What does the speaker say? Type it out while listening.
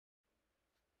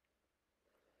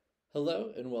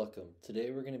Hello and welcome.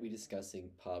 Today we're going to be discussing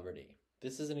poverty.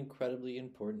 This is an incredibly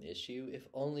important issue, if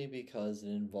only because it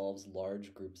involves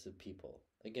large groups of people.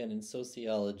 Again, in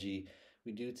sociology,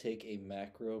 we do take a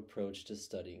macro approach to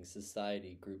studying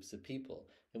society, groups of people,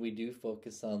 and we do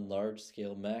focus on large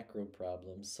scale macro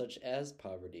problems such as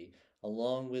poverty,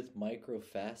 along with micro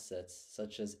facets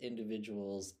such as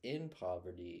individuals in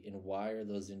poverty and why are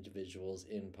those individuals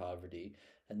in poverty,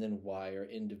 and then why are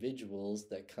individuals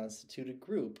that constitute a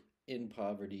group in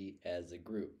poverty as a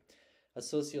group. A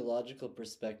sociological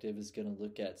perspective is going to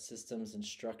look at systems and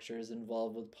structures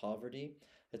involved with poverty.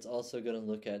 It's also going to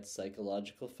look at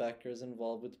psychological factors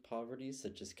involved with poverty,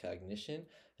 such as cognition,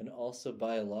 and also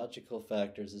biological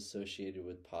factors associated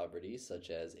with poverty, such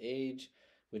as age,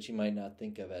 which you might not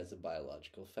think of as a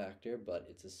biological factor, but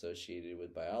it's associated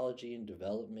with biology and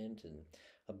development and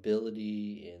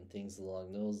ability and things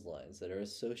along those lines that are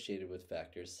associated with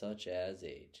factors such as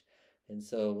age. And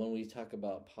so when we talk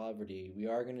about poverty, we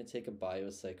are going to take a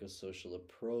biopsychosocial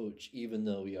approach, even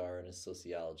though we are in a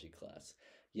sociology class.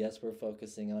 Yes, we're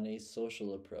focusing on a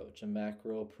social approach, a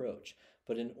macro approach,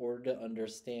 but in order to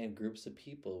understand groups of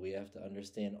people, we have to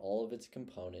understand all of its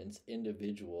components,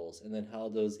 individuals, and then how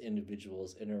those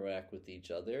individuals interact with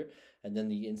each other, and then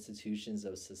the institutions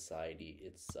of society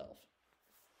itself.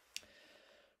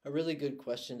 A really good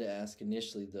question to ask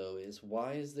initially, though, is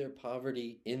why is there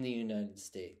poverty in the United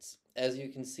States? As you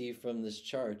can see from this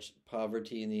chart,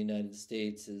 poverty in the United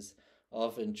States is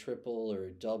often triple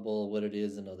or double what it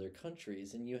is in other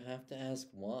countries, and you have to ask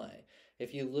why.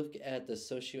 If you look at the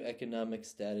socioeconomic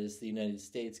status of the United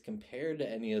States compared to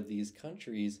any of these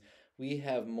countries, we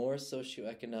have more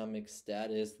socioeconomic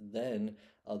status than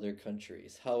other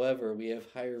countries. However, we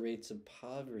have higher rates of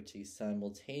poverty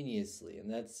simultaneously, and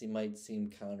that might seem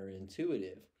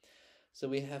counterintuitive. So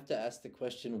we have to ask the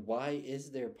question, why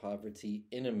is there poverty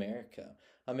in America?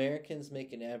 Americans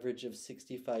make an average of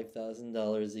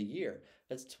 $65,000 a year.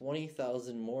 That's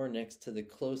 $20,000 more next to the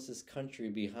closest country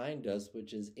behind us,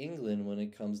 which is England, when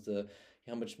it comes to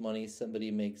how much money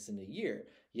somebody makes in a year.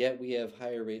 Yet we have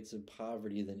higher rates of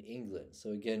poverty than England.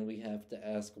 So again, we have to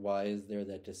ask, why is there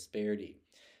that disparity?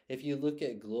 If you look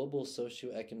at global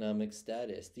socioeconomic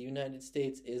status, the United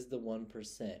States is the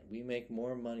 1%. We make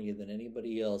more money than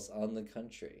anybody else on the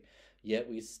country, yet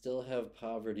we still have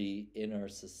poverty in our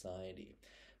society.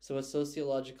 So a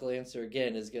sociological answer,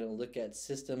 again, is going to look at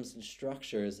systems and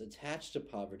structures attached to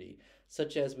poverty,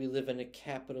 such as we live in a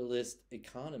capitalist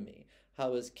economy.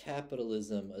 How is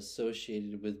capitalism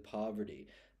associated with poverty?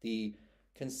 The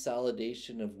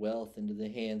consolidation of wealth into the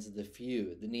hands of the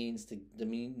few, the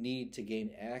need to gain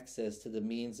access to the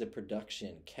means of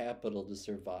production, capital to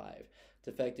survive,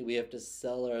 the fact that we have to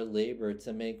sell our labor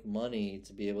to make money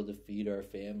to be able to feed our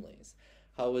families.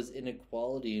 How is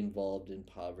inequality involved in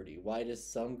poverty? Why do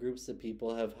some groups of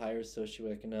people have higher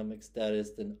socioeconomic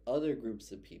status than other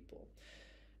groups of people?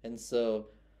 And so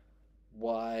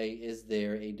why is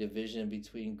there a division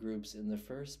between groups in the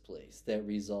first place that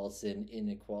results in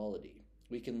inequality?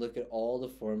 We can look at all the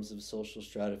forms of social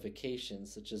stratification,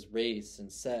 such as race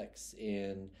and sex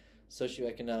and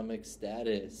socioeconomic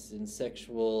status and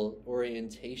sexual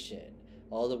orientation,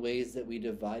 all the ways that we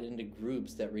divide into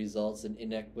groups that results in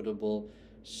inequitable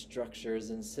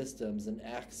structures and systems and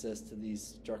access to these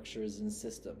structures and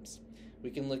systems.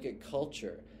 We can look at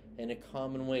culture and a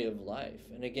common way of life.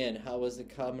 And again, how is a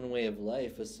common way of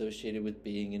life associated with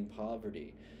being in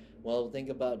poverty? Well, think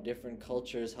about different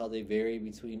cultures, how they vary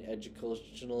between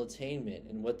educational attainment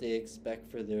and what they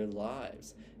expect for their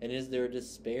lives. And is there a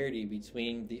disparity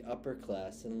between the upper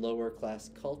class and lower class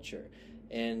culture?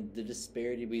 And the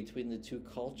disparity between the two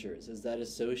cultures, is that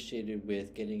associated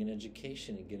with getting an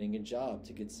education and getting a job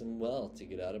to get some wealth, to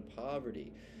get out of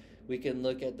poverty? We can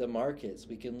look at the markets.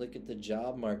 We can look at the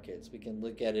job markets. We can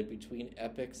look at it between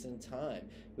epochs and time.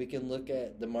 We can look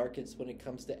at the markets when it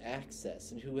comes to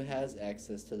access and who has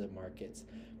access to the markets.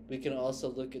 We can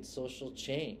also look at social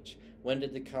change. When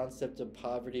did the concept of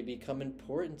poverty become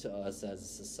important to us as a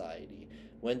society?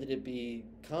 When did it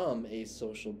become a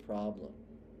social problem?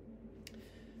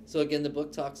 So again, the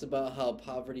book talks about how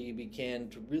poverty began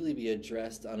to really be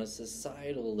addressed on a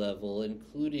societal level,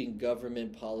 including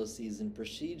government policies and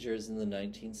procedures in the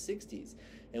 1960s.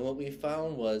 And what we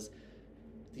found was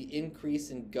the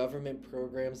increase in government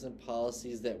programs and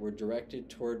policies that were directed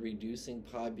toward reducing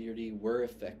poverty were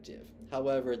effective.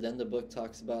 However, then the book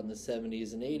talks about in the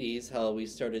 70s and 80s how we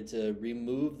started to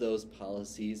remove those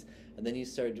policies, and then you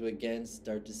started to again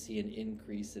start to see an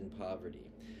increase in poverty.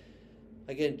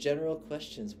 Again, general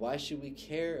questions. Why should we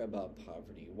care about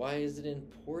poverty? Why is it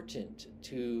important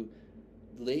to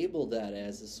label that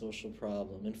as a social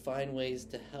problem and find ways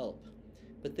to help?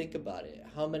 But think about it.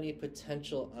 How many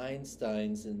potential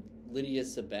Einsteins and Lydia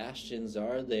Sebastians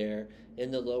are there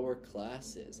in the lower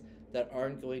classes that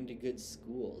aren't going to good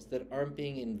schools, that aren't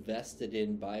being invested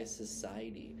in by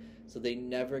society? So they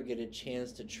never get a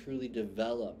chance to truly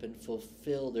develop and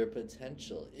fulfill their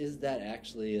potential. Is that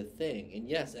actually a thing? And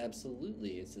yes,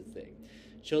 absolutely, it's a thing.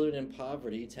 Children in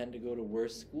poverty tend to go to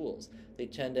worse schools. They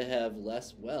tend to have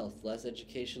less wealth, less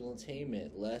educational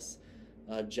attainment, less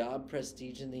job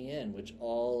prestige in the end, which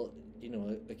all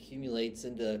accumulates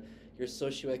into your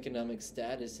socioeconomic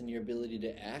status and your ability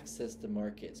to access the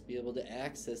markets, be able to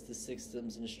access the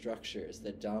systems and structures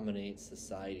that dominate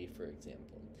society, for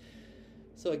example.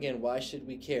 So again, why should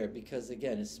we care? Because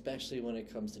again, especially when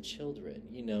it comes to children,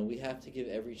 we have to give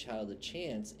every child a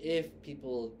chance if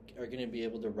people are going to be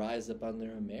able to rise up on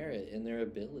their merit and their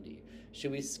ability.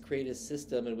 Should we create a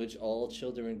system in which all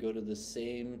children go to the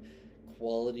same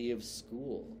quality of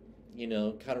school?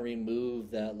 Kind of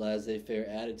remove that laissez-faire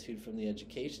attitude from the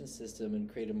education system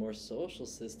and create a more social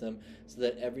system so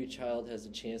that every child has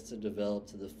a chance to develop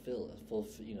to the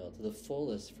to the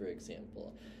fullest, for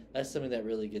example. That's something that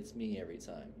really gets me every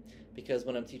time. Because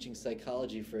when I'm teaching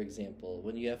psychology, for example,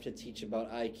 when you have to teach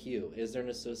about IQ, is there an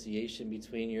association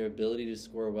between your ability to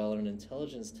score well on an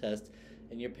intelligence test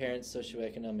and your parents'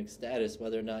 socioeconomic status,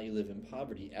 whether or not you live in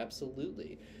poverty?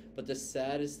 Absolutely. But the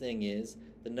saddest thing is,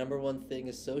 the number one thing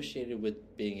associated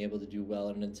with being able to do well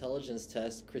on an intelligence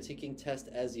test, critiquing test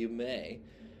as you may,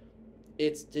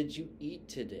 it's did you eat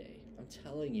today? I'm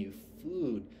telling you,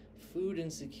 food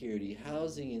insecurity,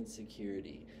 housing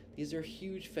insecurity. These are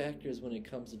huge factors when it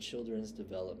comes to children's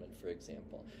development, for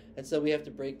example. And so we have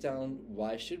to break down,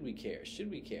 why should we care? Should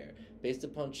we care? Based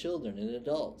upon children and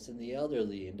adults and the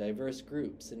elderly and diverse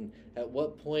groups. And at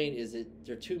what point is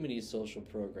there too many social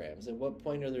programs? At what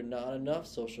point are there not enough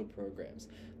social programs?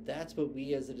 That's what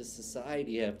we as a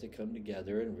society have to come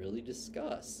together and really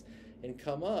discuss and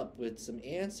come up with some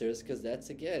answers, because that's,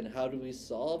 again, how do we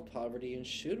solve poverty, and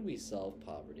should we solve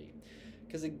poverty?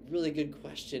 Because a really good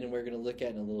question, and we're going to look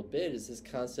at in a little bit, is this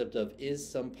concept of, is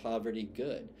some poverty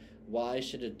good? Why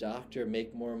should a doctor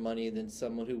make more money than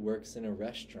someone who works in a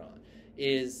restaurant?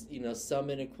 Is some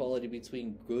inequality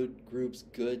between good groups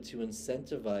good to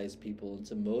incentivize people and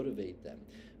to motivate them?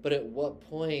 But at what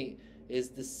point is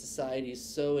this society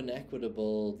so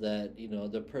inequitable that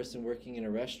the person working in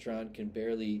a restaurant can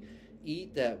barely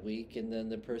eat that week, and then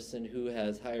the person who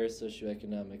has higher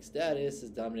socioeconomic status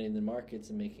is dominating the markets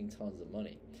and making tons of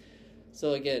money?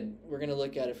 So again, we're going to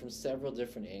look at it from several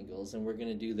different angles, and we're going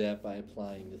to do that by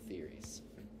applying the theories.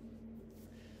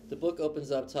 The book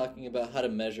opens up talking about how to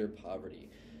measure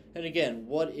poverty. And again,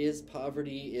 what is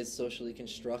poverty is socially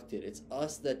constructed. It's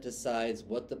us that decides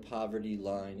what the poverty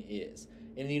line is.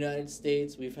 In the United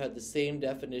States, we've had the same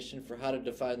definition for how to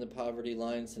define the poverty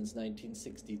line since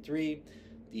 1963.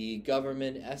 The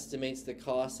government estimates the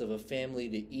cost of a family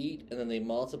to eat, and then they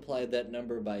multiply that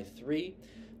number by 3.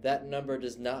 That number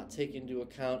does not take into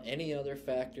account any other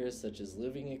factors such as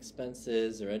living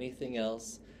expenses or anything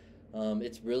else.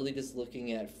 It's really just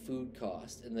looking at food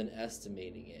cost and then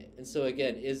estimating it. And so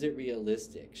again, is it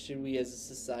realistic? Should we as a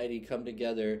society come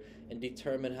together and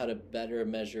determine how to better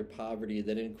measure poverty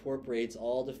that incorporates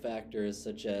all the factors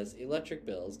such as electric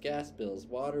bills, gas bills,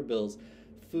 water bills,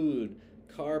 food,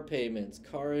 car payments,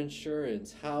 car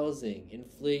insurance, housing,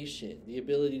 inflation, the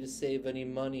ability to save any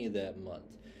money that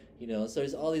month? So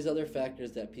there's all these other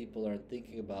factors that people aren't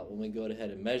thinking about when we go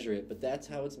ahead and measure it, but that's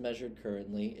how it's measured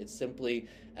currently. It's simply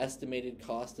estimated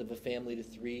cost of a family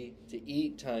to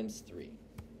eat times 3.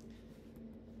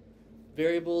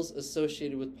 Variables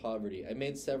associated with poverty. I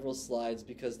made several slides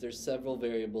because there's several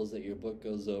variables that your book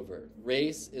goes over.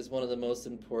 Race is one of the most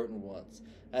important ones.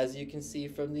 As you can see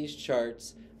from these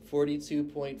charts,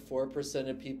 42.4%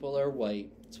 of people are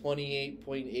white,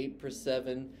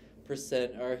 28.8%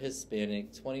 are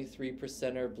Hispanic,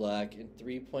 23% are black, and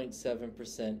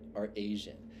 3.7% are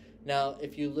Asian. Now,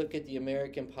 if you look at the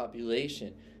American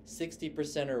population,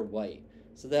 60% are white.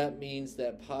 So that means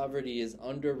that poverty is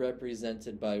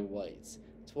underrepresented by whites.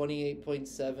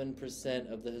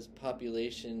 28.7% of the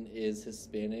population is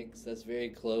Hispanics. That's very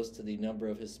close to the number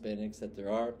of Hispanics that there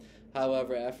are.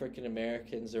 However, African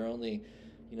Americans are only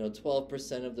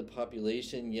 12% of the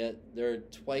population, yet they're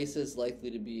twice as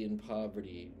likely to be in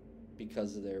poverty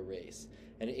because of their race.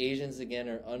 And Asians, again,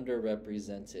 are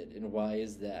underrepresented. And why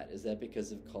is that? Is that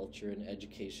because of culture and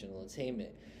educational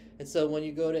attainment? And so when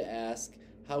you go to ask,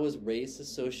 how is race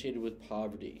associated with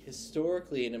poverty?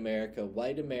 Historically in America,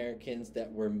 white Americans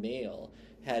that were male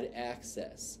had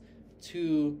access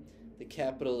to the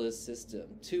capitalist system,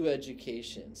 to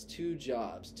educations, to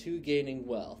jobs, to gaining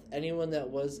wealth. Anyone that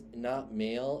was not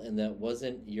male and that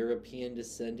wasn't European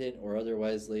descendant or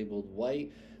otherwise labeled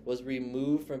white was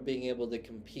removed from being able to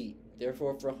compete.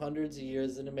 Therefore, for hundreds of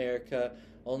years in America,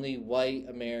 only white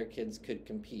Americans could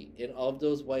compete. And of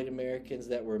those white Americans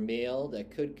that were male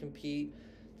that could compete,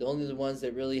 only the ones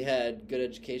that really had good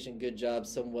education, good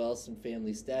jobs, some wealth, some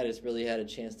family status really had a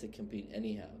chance to compete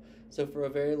anyhow. So for a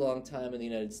very long time in the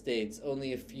United States,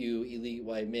 only a few elite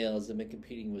white males have been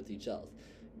competing with each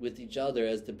other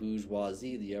as the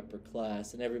bourgeoisie, the upper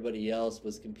class, and everybody else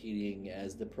was competing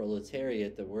as the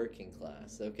proletariat, the working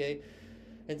class, okay?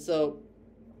 And so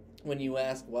when you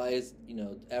ask why is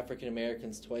African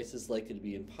Americans twice as likely to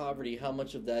be in poverty, how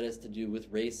much of that has to do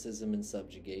with racism and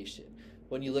subjugation?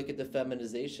 When you look at the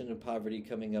feminization of poverty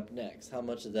coming up next, how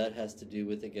much of that has to do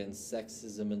with, again,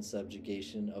 sexism and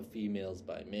subjugation of females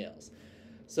by males?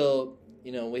 So,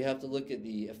 we have to look at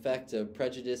the effect of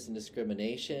prejudice and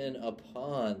discrimination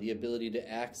upon the ability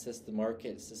to access the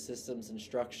markets, the systems and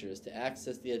structures, to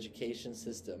access the education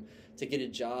system, to get a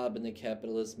job in the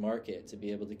capitalist market, to be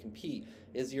able to compete.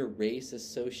 Is your race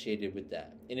associated with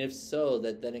that? And if so,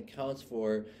 that then accounts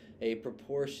for a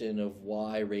proportion of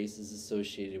why race is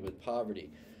associated with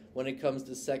poverty. When it comes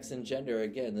to sex and gender,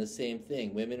 again, the same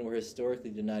thing. Women were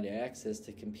historically denied access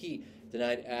to compete,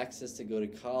 denied access to go to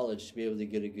college, to be able to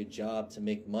get a good job, to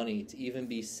make money, to even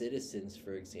be citizens,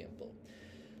 for example.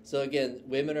 So again,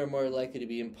 women are more likely to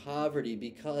be in poverty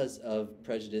because of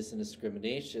prejudice and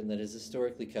discrimination that has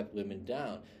historically kept women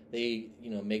down. They,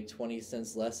 make 20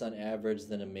 cents less on average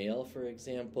than a male, for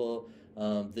example.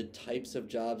 The types of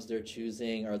jobs they're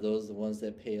choosing are the ones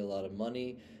that pay a lot of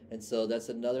money. And so that's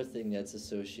another thing that's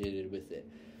associated with it.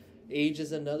 Age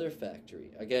is another factor.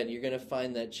 Again, you're going to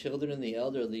find that children and the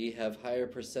elderly have higher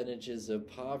percentages of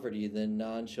poverty than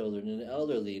non-children and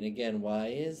elderly. And again, why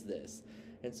is this?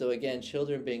 And so again,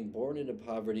 children being born into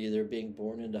poverty, they're being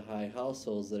born into high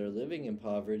households that are living in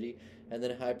poverty, and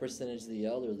then a high percentage of the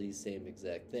elderly, same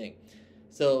exact thing.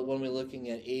 So when we're looking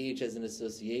at age as an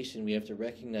association, we have to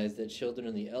recognize that children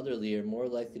and the elderly are more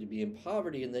likely to be in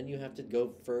poverty, and then you have to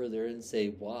go further and say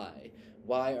why.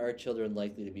 Why are children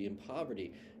likely to be in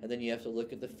poverty? And then you have to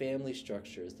look at the family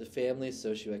structures, the family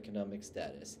socioeconomic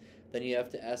status. Then you have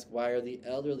to ask, why are the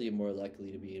elderly more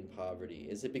likely to be in poverty?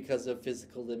 Is it because of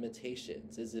physical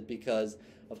limitations? Is it because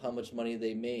of how much money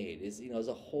they made? There's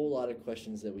a whole lot of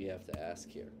questions that we have to ask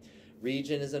here.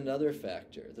 Region is another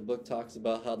factor. The book talks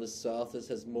about how the South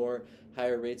has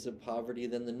higher rates of poverty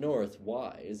than the North.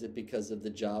 Why? Is it because of the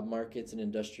job markets and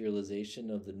industrialization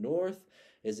of the North?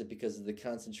 Is it because of the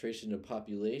concentration of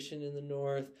population in the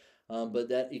North? But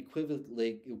that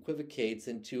equivocates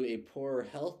into a poorer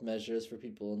health measures for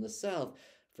people in the South.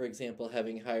 For example,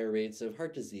 having higher rates of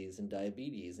heart disease and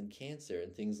diabetes and cancer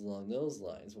and things along those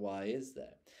lines. Why is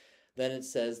that? Then it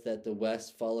says that the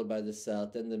West, followed by the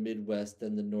South, then the Midwest,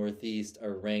 then the Northeast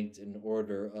are ranked in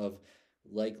order of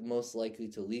most likely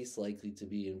to least likely to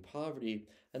be in poverty.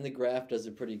 And the graph does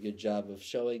a pretty good job of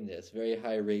showing this. Very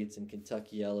high rates in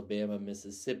Kentucky, Alabama,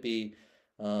 Mississippi,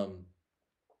 low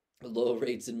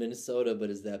rates in Minnesota, but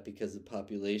is that because of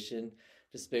population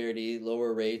disparity?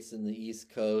 Lower rates in the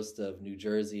East Coast of New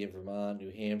Jersey and Vermont,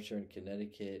 New Hampshire and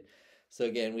Connecticut. So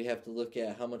again, we have to look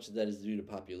at how much of that is due to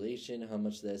population, how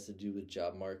much of that has to do with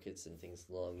job markets and things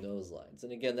along those lines.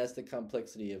 And again, that's the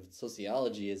complexity of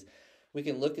sociology, is we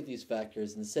can look at these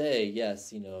factors and say,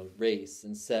 yes, race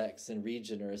and sex and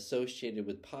region are associated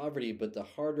with poverty, but the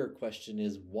harder question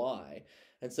is why?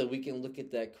 And so we can look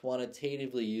at that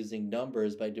quantitatively using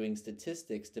numbers by doing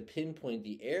statistics to pinpoint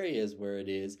the areas where it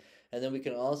is. And then we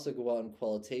can also go out and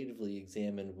qualitatively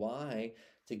examine why,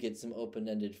 to get some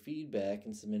open-ended feedback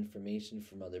and some information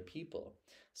from other people.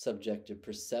 Subjective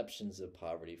perceptions of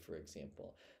poverty, for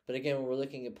example. But again, when we're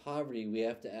looking at poverty, we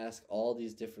have to ask all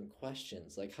these different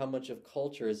questions, like how much of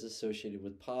culture is associated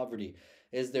with poverty?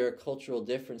 Is there a cultural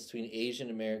difference between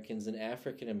Asian Americans and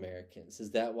African Americans?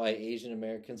 Is that why Asian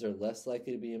Americans are less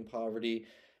likely to be in poverty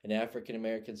and African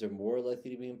Americans are more likely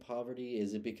to be in poverty?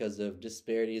 Is it because of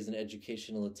disparities in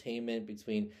educational attainment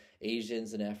between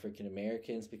Asians and African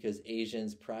Americans? Because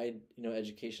Asians pride,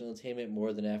 educational attainment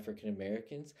more than African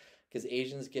Americans? Because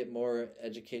Asians get more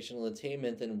educational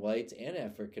attainment than whites and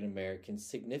African Americans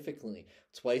significantly.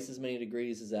 Twice as many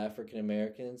degrees as African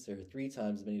Americans, or 3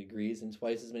 times as many degrees, and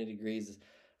twice as many degrees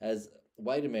as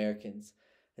white Americans.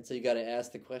 And so you got to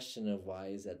ask the question of why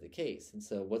is that the case? And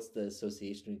so what's the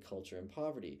association between culture and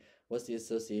poverty? What's the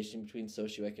association between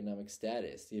socioeconomic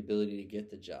status, the ability to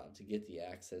get the job, to get the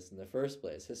access in the first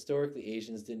place? Historically,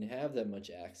 Asians didn't have that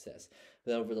much access.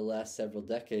 But over the last several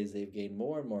decades, they've gained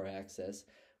more and more access.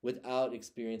 without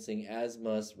experiencing as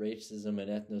much racism and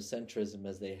ethnocentrism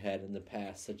as they had in the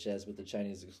past, such as with the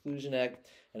Chinese Exclusion Act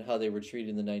and how they were treated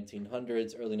in the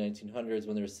 1900s, early 1900s,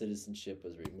 when their citizenship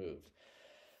was removed.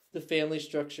 The family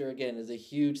structure, again, is a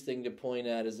huge thing to point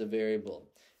at as a variable.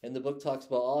 And the book talks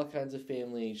about all kinds of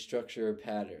family structure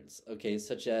patterns, okay,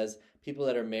 such as people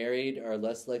that are married are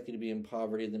less likely to be in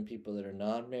poverty than people that are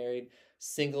not married.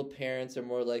 Single parents are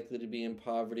more likely to be in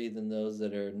poverty than those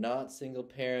that are not single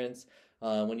parents.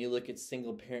 When you look at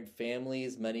single parent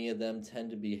families, many of them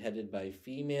tend to be headed by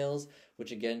females,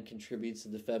 which again contributes to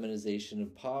the feminization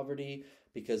of poverty,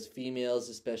 because females,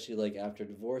 especially like after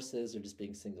divorces or just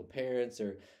being single parents,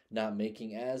 are not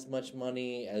making as much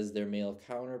money as their male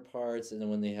counterparts. And then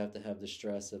when they have to have the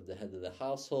stress of the head of the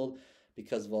household,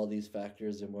 because of all these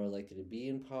factors, they're more likely to be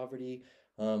in poverty.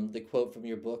 The quote from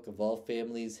your book, of all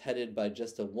families headed by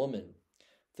just a woman,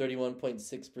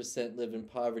 31.6% live in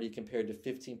poverty compared to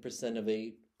 15% of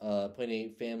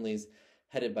 8.8 families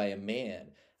headed by a man.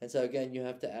 And so again, you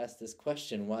have to ask this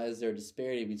question: why is there a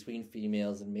disparity between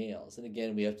females and males? And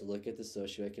again, we have to look at the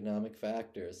socioeconomic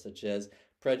factors such as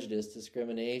prejudice,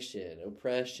 discrimination,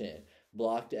 oppression,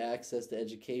 blocked access to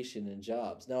education and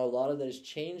jobs. Now, a lot of that is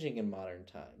changing in modern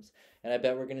times. And I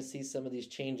bet we're going to see some of these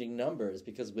changing numbers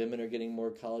because women are getting more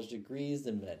college degrees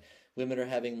than men. Women are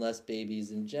having less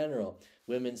babies in general.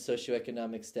 Women's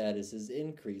socioeconomic status is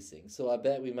increasing. So I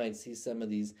bet we might see some of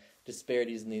these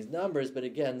disparities in these numbers. But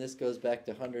again, this goes back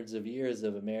to hundreds of years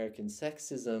of American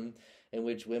sexism, in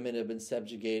which women have been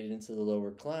subjugated into the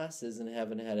lower classes and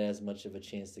haven't had as much of a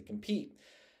chance to compete.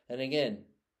 And again,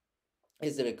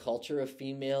 is it a culture of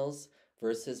females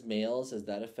versus males? Is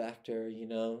that a factor?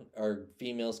 Are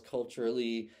females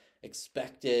culturally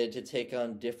expected to take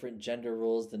on different gender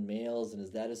roles than males, and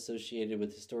is that associated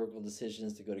with historical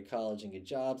decisions to go to college and get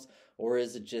jobs? Or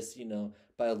is it just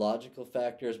biological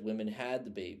factors? Women had the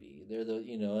baby, they're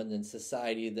and then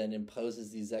society then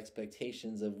imposes these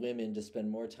expectations of women to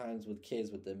spend more times with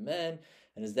kids with the men,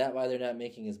 and is that why they're not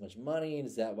making as much money? And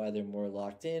is that why they're more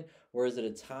locked in? Or is it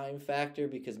a time factor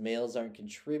because males aren't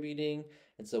contributing,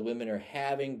 and so women are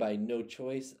having by no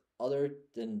choice other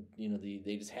than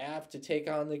they just have to take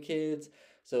on the kids?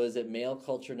 So is it male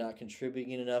culture not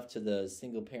contributing enough to the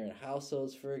single parent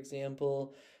households, for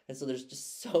example? And so there's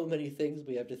just so many things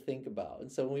we have to think about.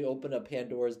 And so when we open up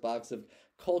Pandora's box of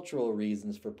cultural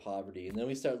reasons for poverty, and then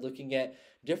we start looking at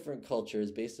different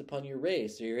cultures based upon your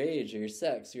race or your age or your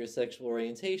sex or your sexual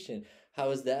orientation,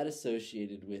 how is that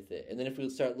associated with it? And then if we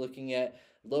start looking at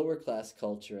lower class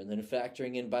culture and then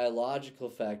factoring in biological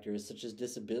factors such as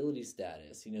disability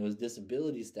status, is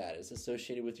disability status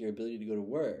associated with your ability to go to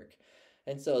work?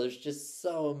 And so there's just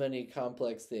so many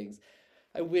complex things.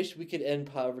 I wish we could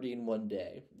end poverty in one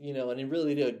day, and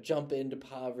really to jump into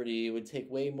poverty, it would take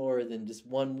way more than just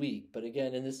 1 week. But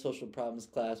again, in this social problems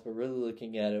class, we're really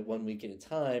looking at it 1 week at a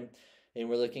time, and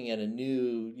we're looking at a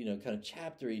new, kind of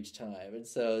chapter each time. And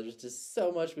so there's just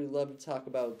so much we love to talk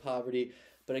about with poverty.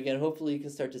 But again, hopefully you can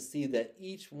start to see that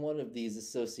each one of these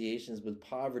associations with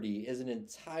poverty is an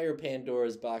entire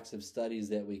Pandora's box of studies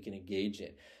that we can engage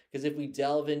in. Because if we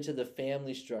delve into the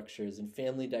family structures and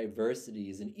family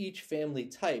diversities and each family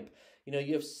type,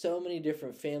 you have so many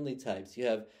different family types. You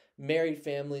have married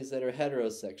families that are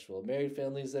heterosexual, married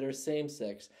families that are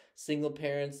same-sex, single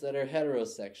parents that are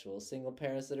heterosexual, single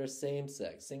parents that are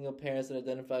same-sex, single parents that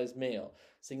identify as male,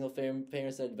 single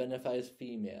parents that identify as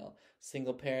female,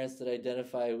 single parents that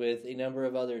identify with a number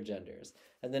of other genders.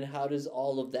 And then how does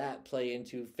all of that play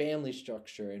into family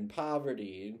structure and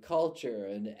poverty and culture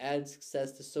and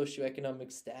access to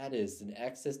socioeconomic status and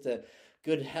access to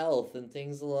good health and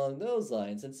things along those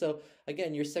lines? And so,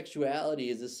 again, your sexuality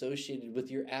is associated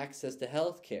with your access to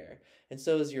healthcare. And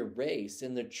so is your race,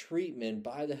 and the treatment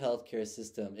by the healthcare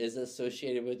system is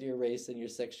associated with your race and your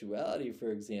sexuality,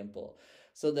 for example.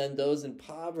 So then those in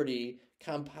poverty,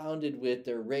 compounded with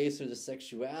their race or the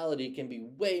sexuality, can be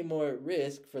way more at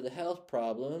risk for the health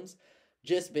problems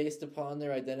just based upon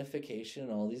their identification in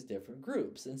all these different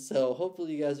groups. And so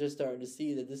hopefully you guys are starting to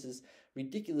see that this is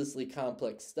ridiculously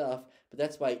complex stuff, but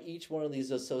that's why each one of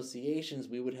these associations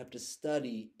we would have to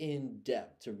study in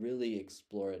depth to really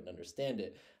explore it and understand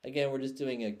it. Again, we're just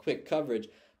doing a quick coverage,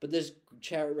 but this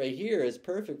chart right here is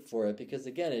perfect for it because,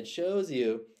 again, it shows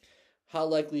you how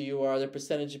likely you are, the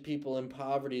percentage of people in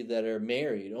poverty that are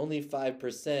married. Only 5%,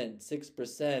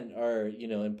 6% are,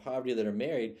 in poverty that are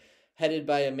married. headed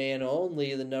by a man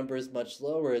only, the number is much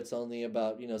lower. It's only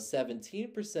about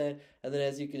 17%, and then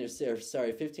as you can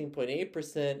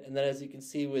 15.8%, and then as you can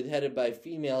see with headed by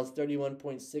females,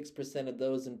 31.6% of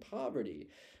those in poverty,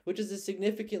 which is a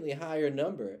significantly higher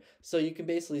number. So you can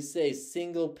basically say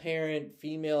single parent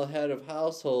female head of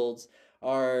households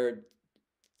are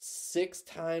 6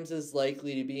 times as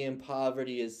likely to be in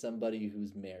poverty as somebody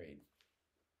who's married.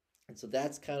 And so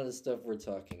that's kind of the stuff we're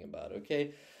talking about,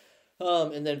 okay?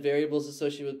 And then variables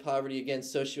associated with poverty, again,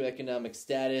 socioeconomic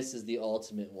status is the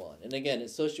ultimate one. And again,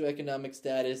 socioeconomic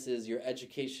status is your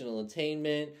educational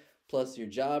attainment, plus your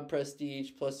job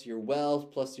prestige, plus your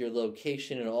wealth, plus your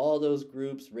location in all those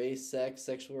groups, race, sex,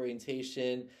 sexual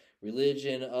orientation,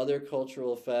 religion, other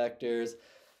cultural factors.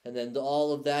 And then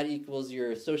all of that equals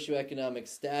your socioeconomic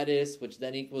status, which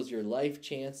then equals your life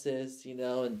chances,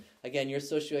 and again, your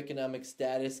socioeconomic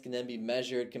status can then be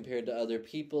measured compared to other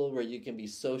people where you can be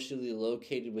socially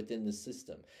located within the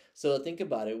system. So think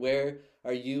about it. Where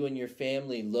are you and your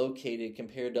family located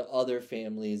compared to other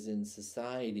families in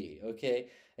society, okay?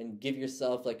 And give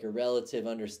yourself like a relative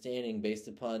understanding based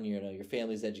upon your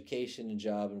family's education and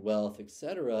job and wealth,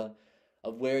 etc.,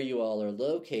 of where you all are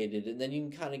located, and then you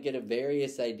can kind of get a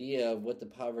various idea of what the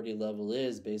poverty level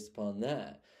is based upon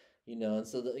that, and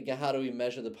so how do we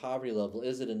measure the poverty level?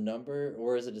 Is it a number,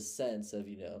 or is it a sense of,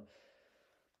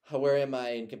 where am I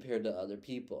in compared to other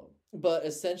people? But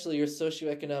essentially your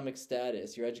socioeconomic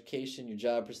status, your education, your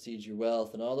job prestige, your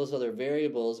wealth, and all those other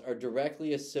variables are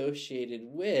directly associated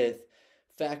with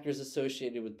factors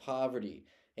associated with poverty.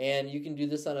 And you can do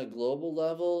this on a global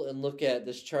level and look at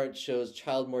this chart shows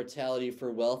child mortality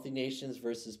for wealthy nations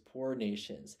versus poor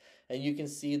nations. And you can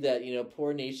see that,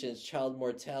 poor nations, child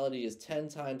mortality is 10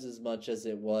 times as much as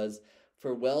it was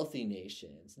for wealthy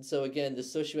nations. And so again, the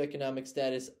socioeconomic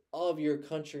status of your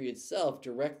country itself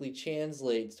directly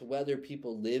translates to whether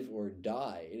people live or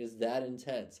die. It is that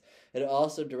intense. It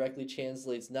also directly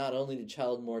translates not only to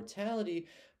child mortality,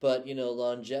 but,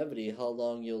 longevity, how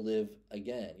long you'll live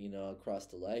again, across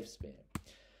the lifespan.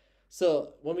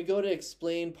 So when we go to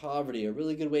explain poverty, a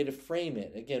really good way to frame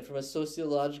it, again, from a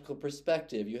sociological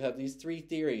perspective, you have these 3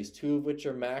 theories, 2 of which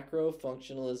are macro,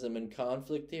 functionalism and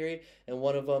conflict theory, and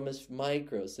one of them is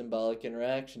micro, symbolic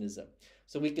interactionism.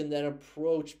 So we can then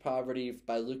approach poverty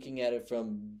by looking at it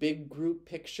from big group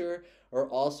picture or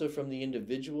also from the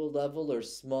individual level or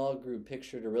small group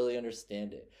picture to really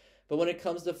understand it. But when it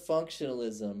comes to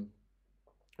functionalism,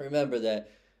 remember that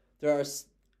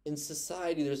in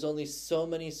society, there's only so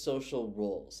many social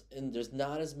roles, and there's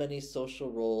not as many social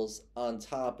roles on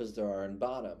top as there are on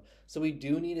bottom. So we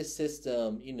do need a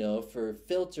system, for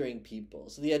filtering people.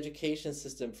 So the education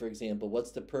system, for example,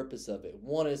 what's the purpose of it?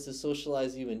 One is to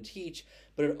socialize you and teach,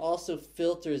 but it also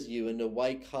filters you into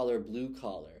white collar, blue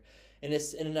collar. And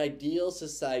it's in an ideal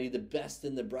society, the best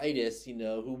and the brightest,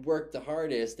 who work the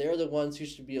hardest, they're the ones who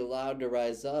should be allowed to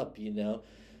rise up,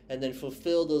 and then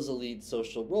fulfill those elite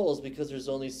social roles because there's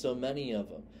only so many of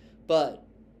them. But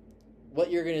what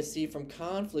you're going to see from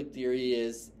conflict theory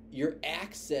is your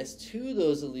access to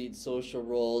those elite social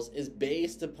roles is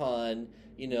based upon,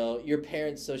 your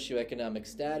parents' socioeconomic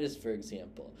status, for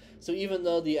example. So even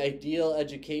though the ideal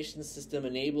education system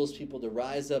enables people to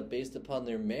rise up based upon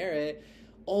their merit,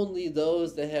 only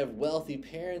those that have wealthy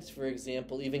parents, for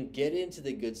example, even get into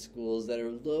the good schools that are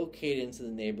located into the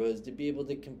neighborhoods to be able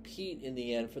to compete in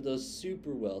the end for those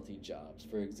super wealthy jobs,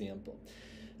 for example.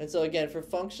 And so again, for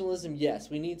functionalism, yes,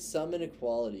 we need some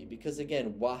inequality because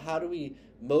again, how do we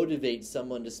motivate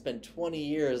someone to spend 20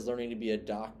 years learning to be a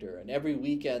doctor and every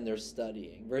weekend they're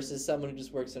studying versus someone who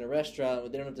just works in a restaurant where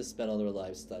they don't have to spend all their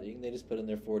lives studying. They just put in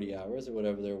their 40 hours or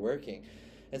whatever they're working.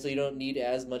 And so you don't need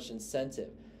as much incentive.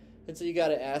 And so you got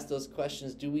to ask those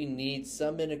questions, do we need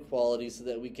some inequality so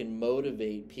that we can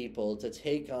motivate people to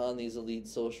take on these elite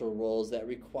social roles that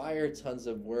require tons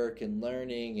of work and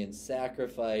learning and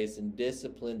sacrifice and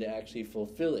discipline to actually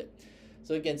fulfill it?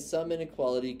 So again, some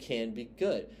inequality can be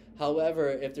good. However,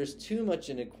 if there's too much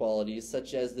inequality,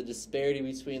 such as the disparity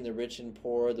between the rich and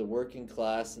poor, the working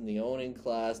class and the owning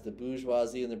class, the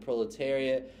bourgeoisie and the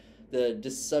proletariat,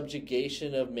 the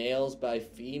subjugation of males by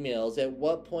females, at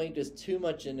what point is too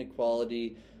much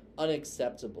inequality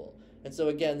unacceptable? And so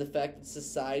again, the fact that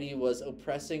society was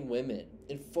oppressing women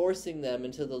and forcing them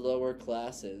into the lower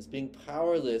classes, being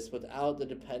powerless without the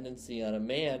dependency on a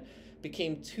man,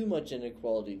 became too much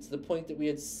inequality to the point that we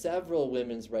had several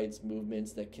women's rights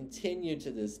movements that continue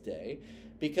to this day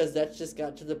because that just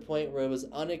got to the point where it was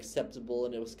unacceptable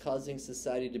and it was causing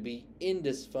society to be in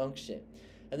dysfunction.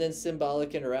 And then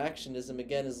symbolic interactionism,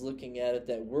 again, is looking at it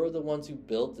that we're the ones who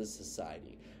built this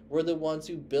society. We're the ones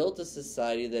who built a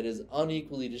society that is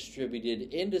unequally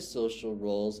distributed into social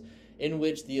roles, in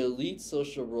which the elite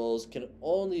social roles can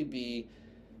only be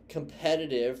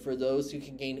competitive for those who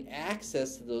can gain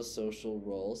access to those social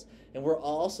roles. And we're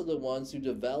also the ones who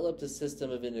developed a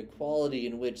system of inequality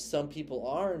in which some people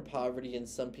are in poverty and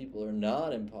some people are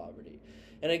not in poverty.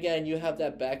 And again, you have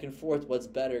that back and forth. What's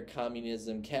better,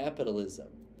 communism, capitalism?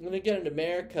 And again, in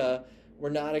America, we're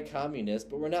not a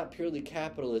communist, but we're not purely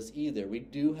capitalist either. We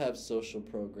do have social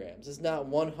programs. It's not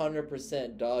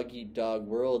 100% dog-eat-dog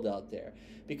world out there,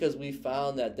 because we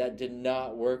found that that did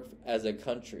not work as a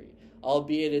country.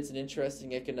 Albeit it's an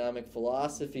interesting economic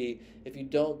philosophy, if you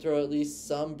don't throw at least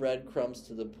some breadcrumbs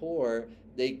to the poor,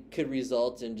 they could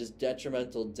result in just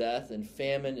detrimental death and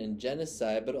famine and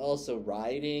genocide, but also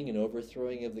rioting and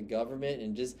overthrowing of the government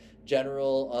and just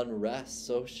general unrest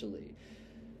socially.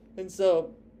 And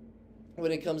so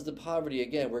when it comes to poverty,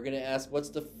 again, we're going to ask, what's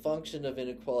the function of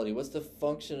inequality? What's the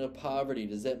function of poverty?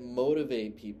 Does that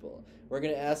motivate people? We're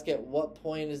going to ask, at what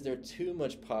point is there too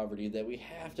much poverty that we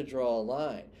have to draw a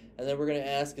line? And then we're going to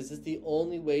ask, is this the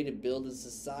only way to build a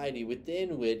society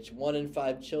within which 1 in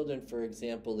 5 children, for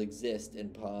example, exist in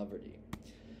poverty?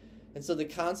 And so the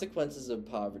consequences of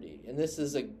poverty, and this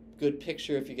is a good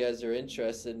picture if you guys are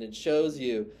interested, and it shows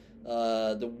you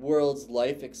the world's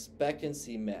life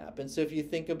expectancy map. And so if you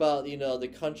think about, the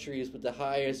countries with the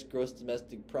highest gross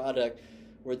domestic product,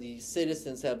 where the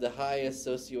citizens have the highest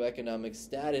socioeconomic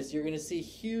status, you're going to see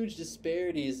huge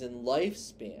disparities in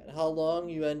lifespan, how long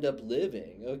you end up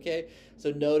living, okay? So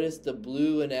notice the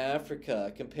blue in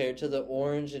Africa compared to the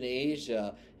orange in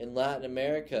Asia and Latin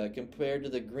America compared to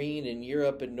the green in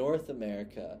Europe and North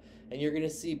America. And you're going to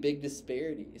see big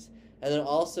disparities. And then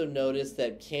also notice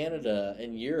that Canada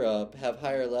and Europe have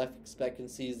higher life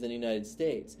expectancies than the United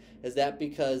States. Is that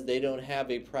because they don't have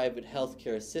a private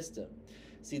healthcare system?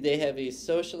 See, they have a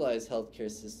socialized healthcare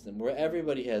system where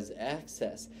everybody has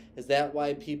access. Is that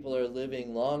why people are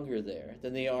living longer there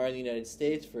than they are in the United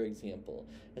States, for example?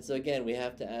 And so again, we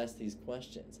have to ask these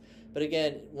questions. But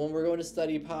again, when we're going to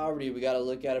study poverty, we got to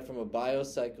look at it from a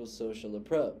biopsychosocial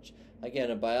approach. Again,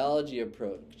 a biology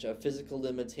approach, physical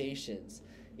limitations,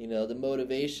 the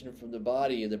motivation from the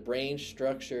body, the brain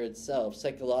structure itself,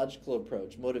 psychological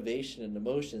approach, motivation and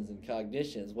emotions and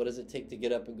cognitions. What does it take to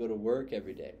get up and go to work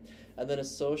every day? And then a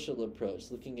social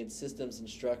approach, looking at systems and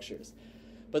structures.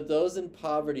 But those in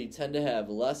poverty tend to have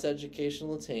less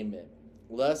educational attainment,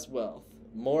 less wealth,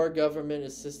 more government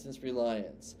assistance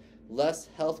reliance, less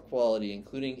health quality,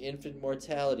 including infant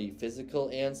mortality, physical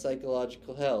and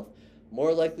psychological health,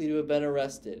 more likely to have been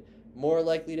arrested, more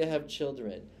likely to have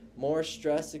children, more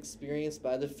stress experienced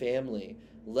by the family,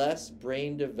 less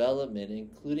brain development,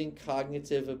 including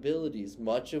cognitive abilities,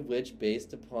 much of which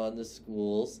based upon the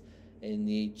schools and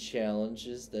the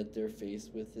challenges that they're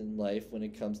faced with in life when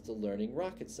it comes to learning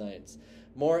rocket science.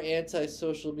 More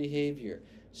antisocial behavior.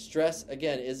 Stress,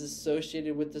 again, is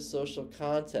associated with the social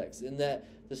context, in that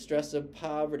the stress of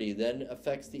poverty then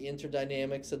affects the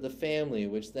interdynamics of the family,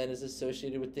 which then is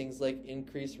associated with things like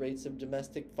increased rates of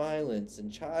domestic violence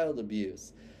and child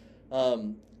abuse.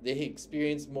 They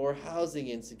experience more housing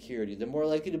insecurity. They're more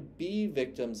likely to be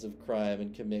victims of crime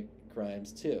and commit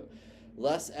crimes too.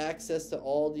 Less access to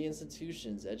all the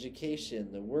institutions,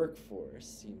 education, the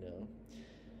workforce,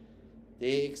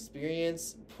 They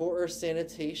experience poorer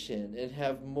sanitation and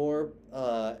have more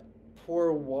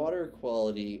poor water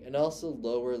quality and also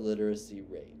lower literacy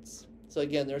rates. So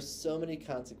again, there's so many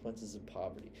consequences of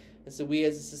poverty. And so we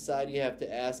as a society have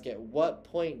to ask, at what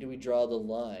point do we draw the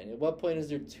line? At what point is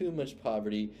there too much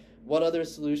poverty? What other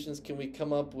solutions can we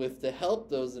come up with to help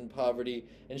those in poverty?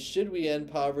 And should we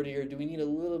end poverty, or do we need a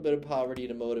little bit of poverty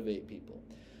to motivate people?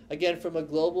 Again, from a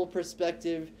global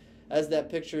perspective, as that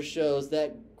picture shows,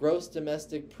 that gross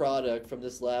domestic product from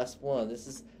this last one, this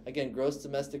is, again, gross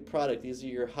domestic product. These are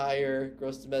your higher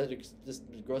gross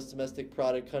domestic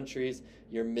product countries,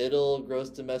 your middle gross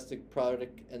domestic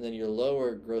product, and then your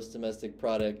lower gross domestic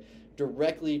product,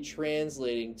 directly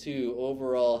translating to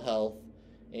overall health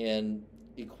and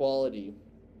equality.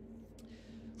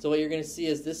 So what you're going to see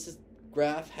is this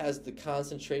graph has the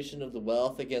concentration of the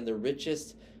wealth. Again, the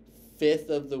richest fifth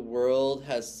of the world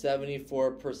has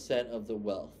 74% of the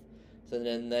wealth. So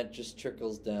then that just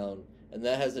trickles down. And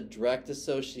that has a direct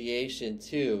association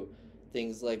to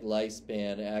things like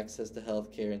lifespan, access to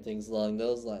healthcare, and things along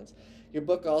those lines. Your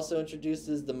book also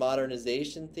introduces the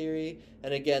modernization theory.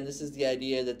 And again, this is the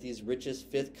idea that these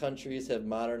richest fifth countries have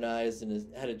modernized and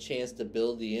had a chance to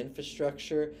build the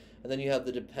infrastructure, And then you have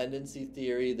the dependency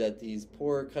theory that these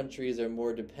poorer countries are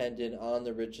more dependent on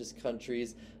the richest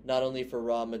countries, not only for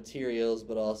raw materials,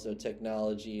 but also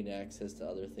technology and access to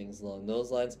other things along those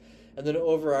lines. And then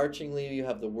overarchingly, you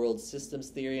have the world systems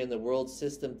theory, and the world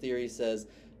system theory says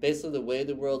basically the way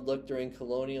the world looked during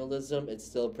colonialism, it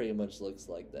still pretty much looks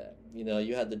like that. You know,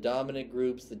 you had the dominant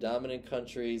groups, the dominant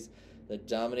countries that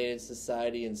dominated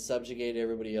society and subjugated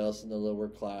everybody else in the lower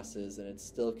classes, and it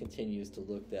still continues to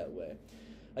look that way.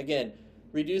 Again,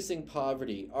 reducing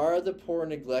poverty. Are the poor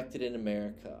neglected in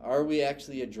America? Are we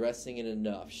actually addressing it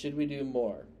enough? Should we do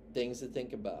more? Things to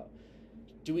think about.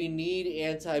 Do we need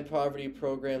anti-poverty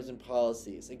programs and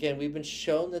policies? Again, we've been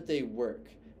shown that they work,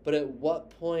 but at what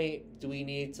point do we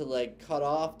need to cut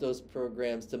off those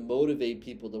programs to motivate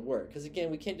people to work? Because again,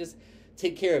 we can't just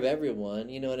take care of everyone,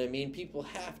 you know what I mean? People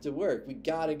have to work. We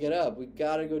gotta get up. We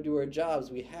gotta go do our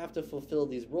jobs. We have to fulfill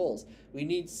these roles. We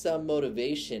need some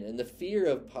motivation, and the fear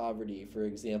of poverty, for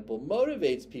example,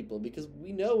 motivates people because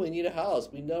we know we need a house.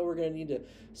 We know we're gonna need to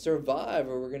survive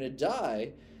or we're gonna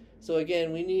die. So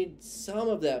again, we need some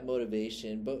of that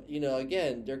motivation, but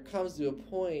again, there comes to a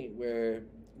point where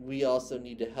we also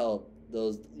need to help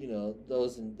those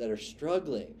that are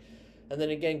struggling. And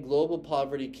then again, global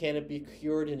poverty, can it be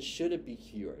cured and should it be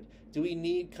cured? Do we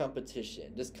need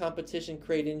competition? Does competition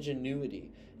create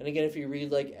ingenuity? And again, if you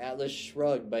read Atlas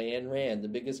Shrugged by Ayn Rand, the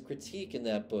biggest critique in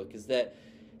that book is that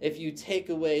if you take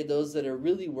away those that are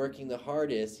really working the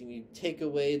hardest, and you take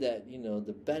away that,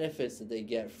 the benefits that they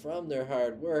get from their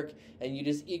hard work, and you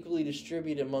just equally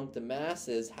distribute among the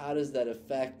masses, how does that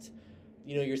affect,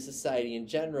 your society in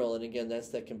general? And again, that's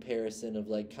that comparison of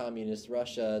communist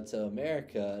Russia to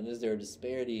America, and is there a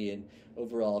disparity in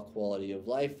overall quality of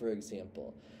life, for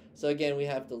example? So again, we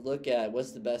have to look at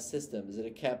what's the best system. Is it a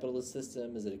capitalist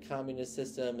system? Is it a communist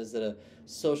system? Is it a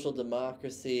social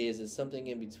democracy? Is it something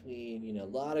in between? A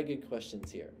lot of good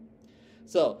questions here.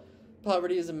 So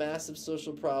poverty is a massive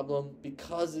social problem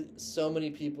because so many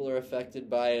people are affected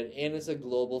by it, and it's a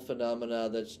global phenomena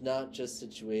that's not just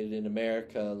situated in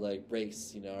America, like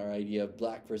race, our idea of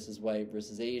black versus white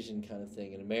versus Asian kind of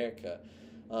thing in America.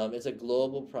 It's a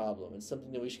global problem. It's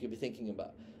something that we should be thinking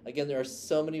about. Again, there are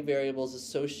so many variables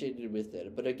associated with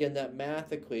it. But again, that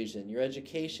math equation, your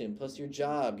education plus your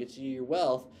job gets you your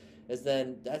wealth,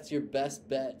 that's your best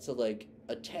bet to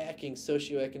attacking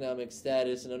socioeconomic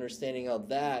status and understanding how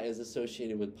that is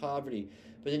associated with poverty.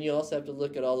 But then you also have to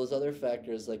look at all those other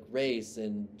factors like race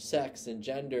and sex and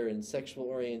gender and sexual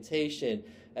orientation,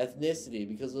 ethnicity,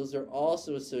 because those are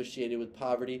also associated with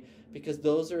poverty, because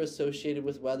those are associated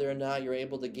with whether or not you're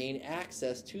able to gain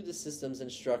access to the systems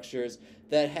and structures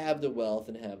that have the wealth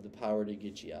and have the power to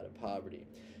get you out of poverty.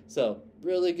 So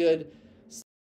really good